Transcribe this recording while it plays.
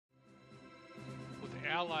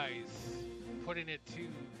Allies putting it to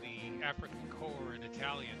the African Corps and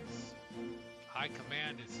Italians. High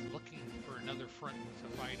Command is looking for another front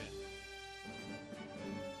to fight in.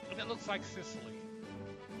 And it looks like Sicily.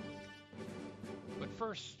 But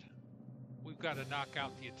first, we've got to knock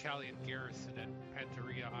out the Italian garrison at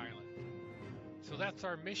Pantelleria Island. So that's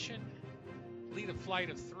our mission. Lead a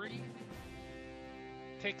flight of 3.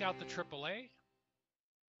 Take out the AAA.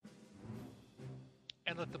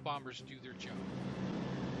 And let the bombers do their job.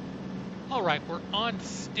 All right, we're on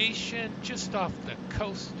station just off the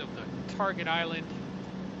coast of the target island.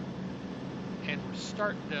 And we're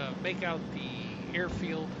starting to make out the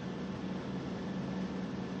airfield.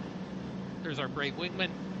 There's our brave wingman.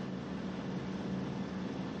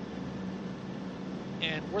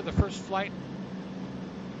 And we're the first flight.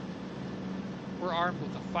 We're armed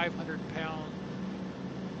with a 500-pound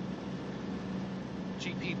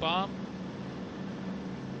GP bomb.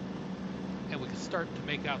 And we can start to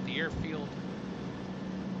make out the airfield.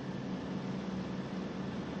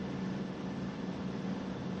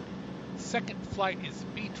 Second flight is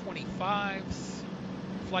B-25s,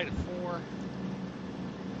 flight of 4.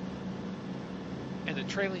 And the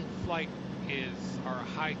trailing flight is our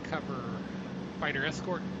high cover fighter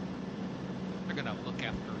escort. They're gonna look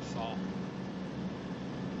after us all.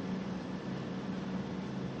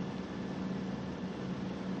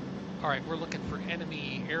 All right, we're looking for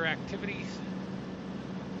enemy air activities.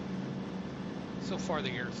 So far the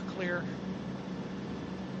air is clear.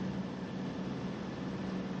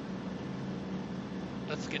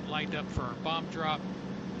 Let's get lined up for our bomb drop.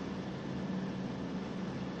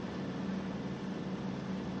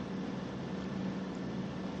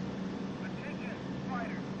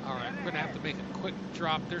 All right, we're gonna have to make a quick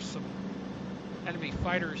drop. There's some enemy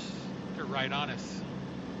fighters. They're right on us.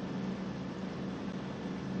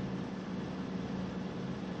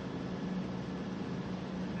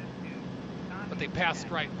 But they passed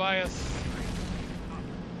right by us.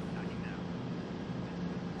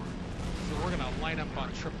 So we're gonna line up on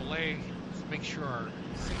AAA. Just make sure our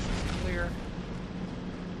 6 is clear.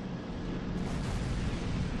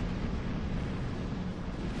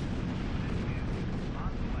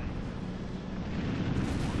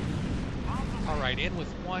 All right, in with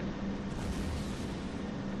 1.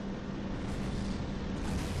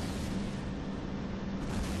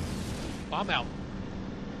 Bomb out.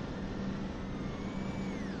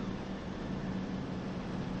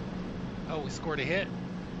 Oh, we scored a hit.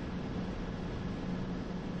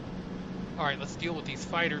 All right, let's deal with these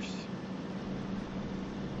fighters.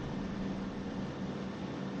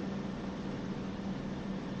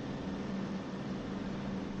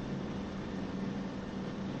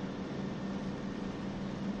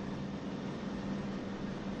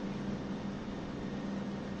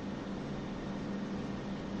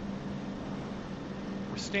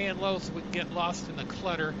 We're staying low so we can get lost in the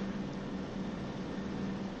clutter.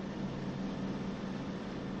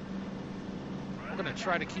 We're going to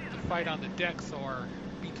try to keep the fight on the deck so our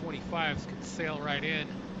B-25s can sail right in.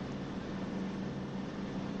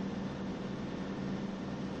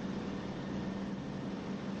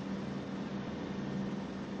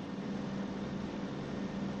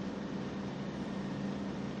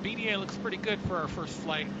 BDA looks pretty good for our first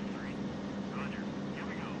flight. Roger. Here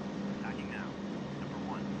we go. Attacking now. Number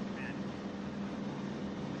 1, command.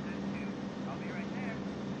 I'll be right there.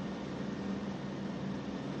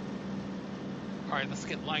 All right, let's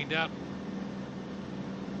get lined up.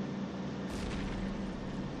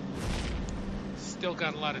 Still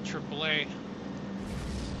got a lot of AAA.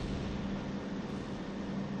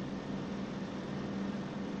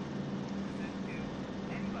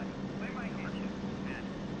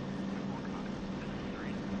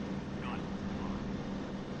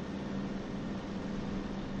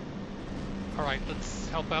 All right, let's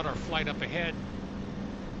help out our flight up ahead.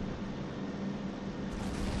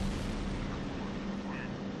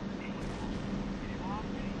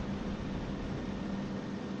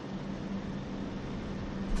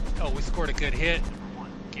 Oh, we scored a good hit.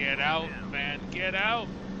 Get out, man, get out.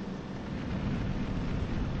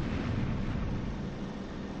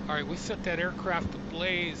 All right, we set that aircraft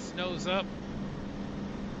ablaze, nose up.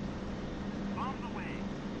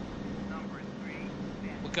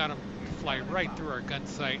 We got him to fly right through our gun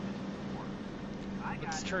sight.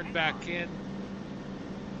 Let's turn back in.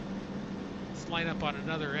 Let's line up on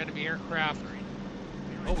another enemy aircraft.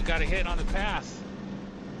 Oh, we got a hit on the pass.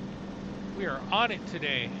 We are on it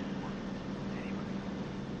today.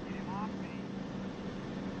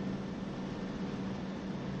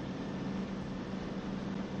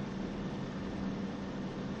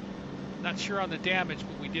 Not sure on the damage,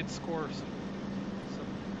 but we did score some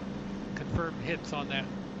firm hits on that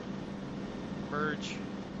merge.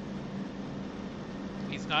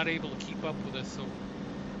 He's not able to keep up with us, so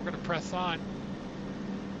we're going to press on.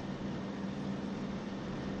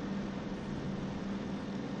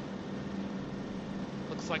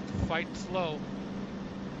 Looks like the fight's low.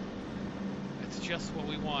 It's just what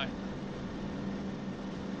we want.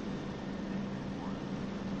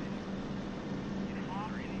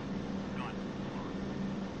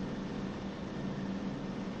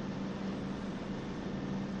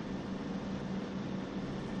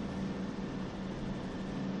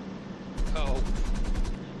 Oh,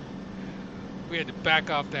 we had to back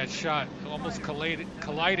off that shot. It almost collided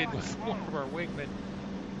with one of our wingmen.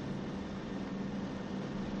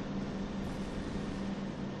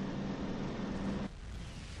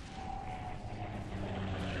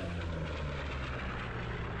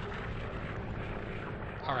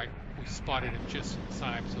 All right, we spotted him just in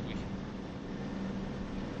time, so we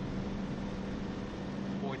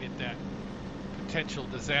avoided that potential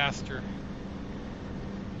disaster.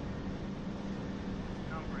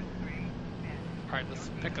 All right, let's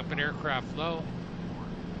pick up an aircraft low.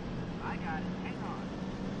 I got it. Hang on.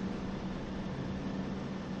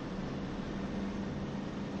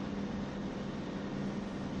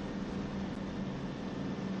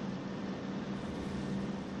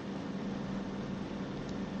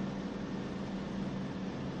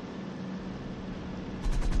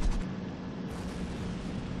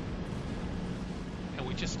 And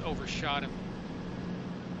we just overshot him.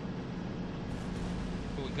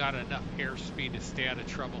 But we got enough airspeed to stay out of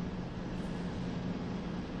trouble.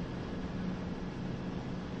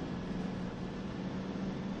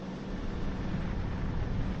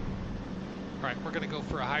 All right, we're going to go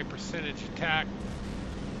for a high percentage attack.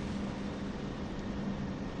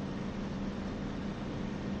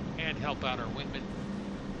 And help out our wingman.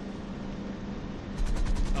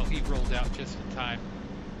 Oh, he rolled out just in time.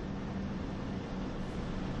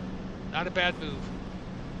 Not a bad move.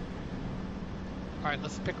 All right,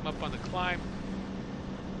 let's pick him up on the climb.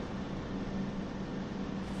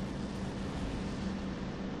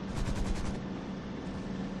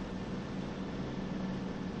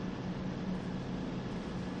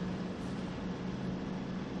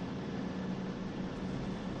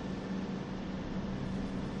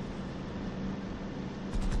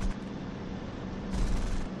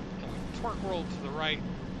 And we torque roll to the right,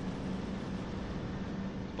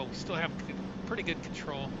 but we still have pretty good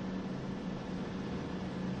control.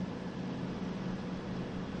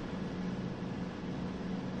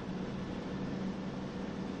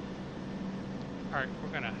 All right, we're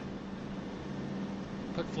gonna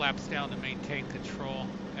put flaps down to maintain control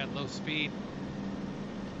at low speed.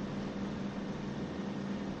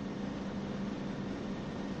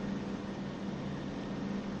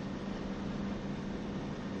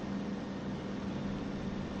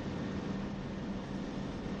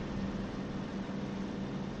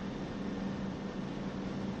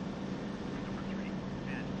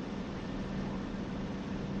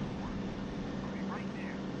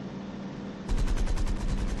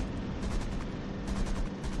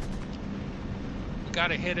 Got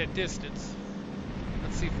to hit at distance.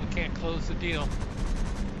 Let's see if we can't close the deal.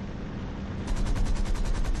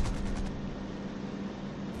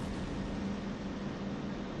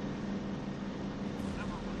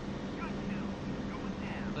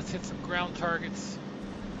 Let's hit some ground targets.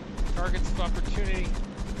 Targets of opportunity.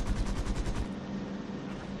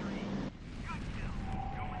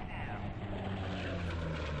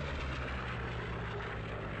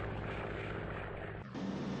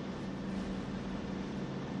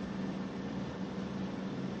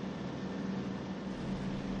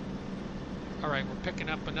 All right, we're picking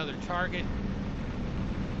up another target.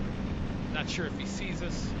 Not sure if he sees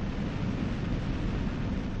us.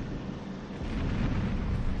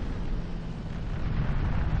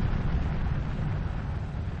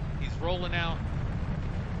 He's rolling out.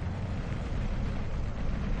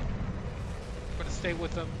 We're going to stay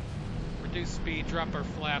with him. Reduce speed, drop our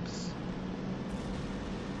flaps.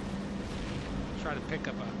 Try to pick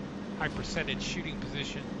up a high percentage shooting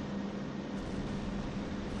position.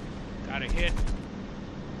 Got a hit.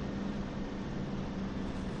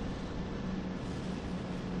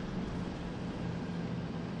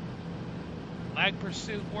 Lag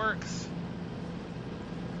pursuit works.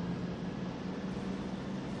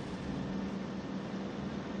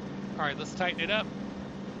 All right, let's tighten it up.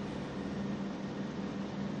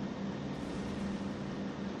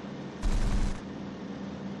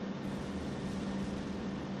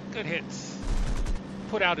 Good hits.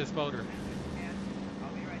 Put out his motor.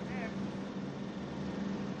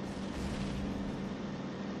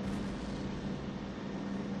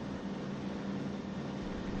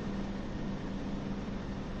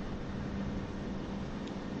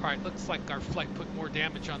 All right, looks like our flight put more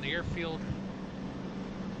damage on the airfield.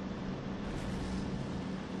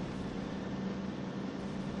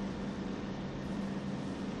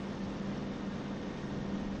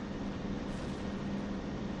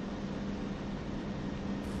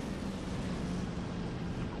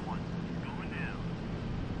 Number 1, going down.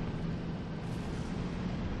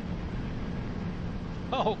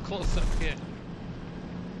 Oh, close-up hit.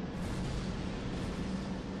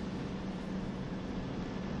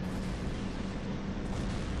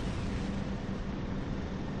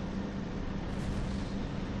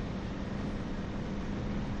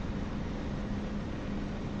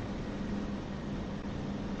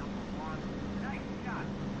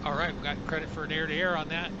 All right, we got credit for an air-to-air on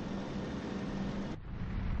that.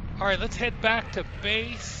 All right, let's head back to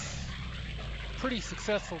base. Pretty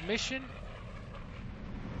successful mission.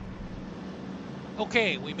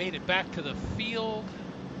 Okay, we made it back to the field.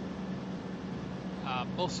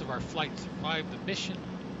 Most of our flight survived the mission.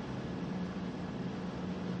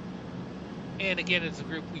 And again, as a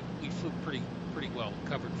group, we flew pretty well,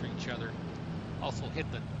 covered for each other. Also hit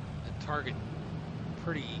the target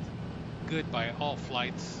pretty good by all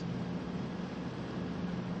flights.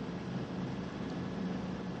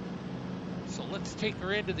 So let's take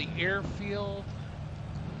her into the airfield.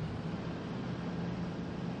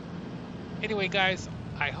 Anyway, guys,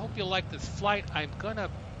 I hope you like this flight. I'm gonna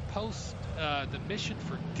post the mission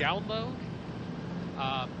for download.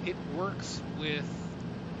 It works with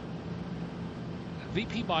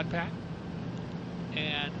VP Mod Pack,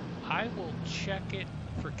 and I will check it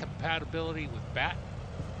for compatibility with BAT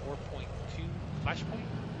 4.2 Flashpoint,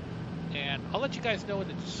 and I'll let you guys know in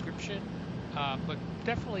the description. But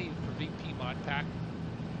definitely for VP Mod Pack,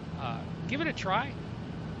 give it a try,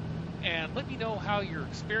 and let me know how your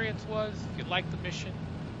experience was. If you liked the mission,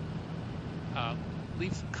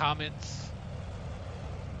 leave some comments.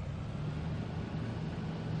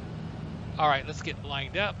 All right, let's get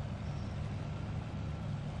lined up.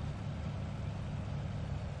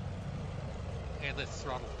 And let's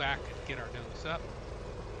throttle back and get our nose up.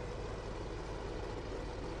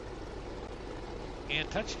 And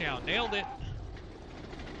touchdown, nailed it.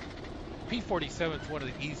 P-47 is one of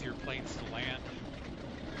the easier planes to land.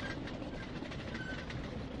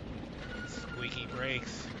 Squeaky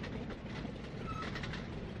brakes.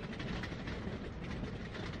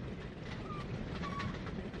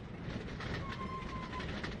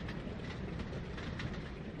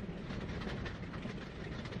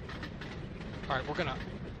 All right, we're gonna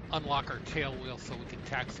unlock our tail wheel so we can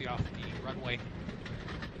taxi off the runway.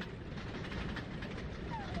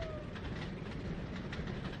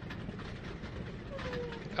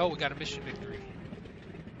 Oh, we got a mission victory.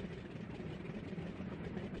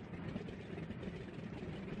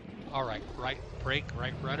 All right, right brake,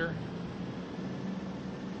 right rudder.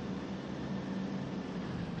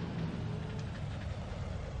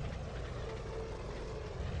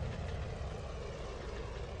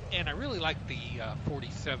 And I really like the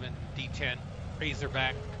 47 D10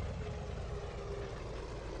 Razorback.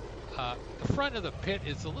 The front of the pit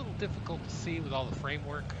is a little difficult to see with all the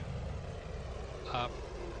framework.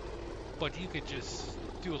 But you could just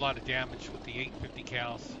do a lot of damage with the 850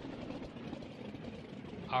 cals.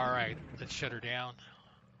 All right, let's shut her down.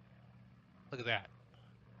 Look at that.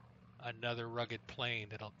 Another rugged plane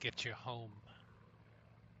that'll get you home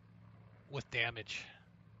with damage.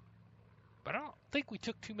 But I don't think we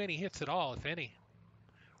took too many hits at all, if any.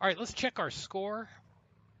 All right, let's check our score.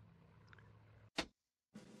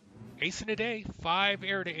 Ace in a day, 5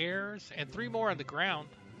 air-to-airs, and 3 more on the ground.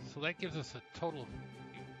 So that gives us a total of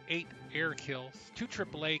 8 air kills, 2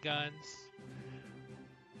 AAA guns.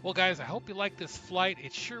 Well, guys, I hope you liked this flight.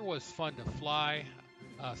 It sure was fun to fly.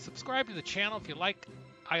 Subscribe to the channel if you like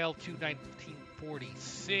IL-2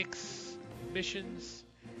 1946 missions.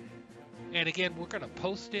 And again, we're going to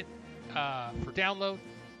post it for download.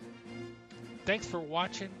 Thanks for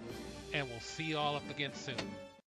watching, and we'll see you all up again soon.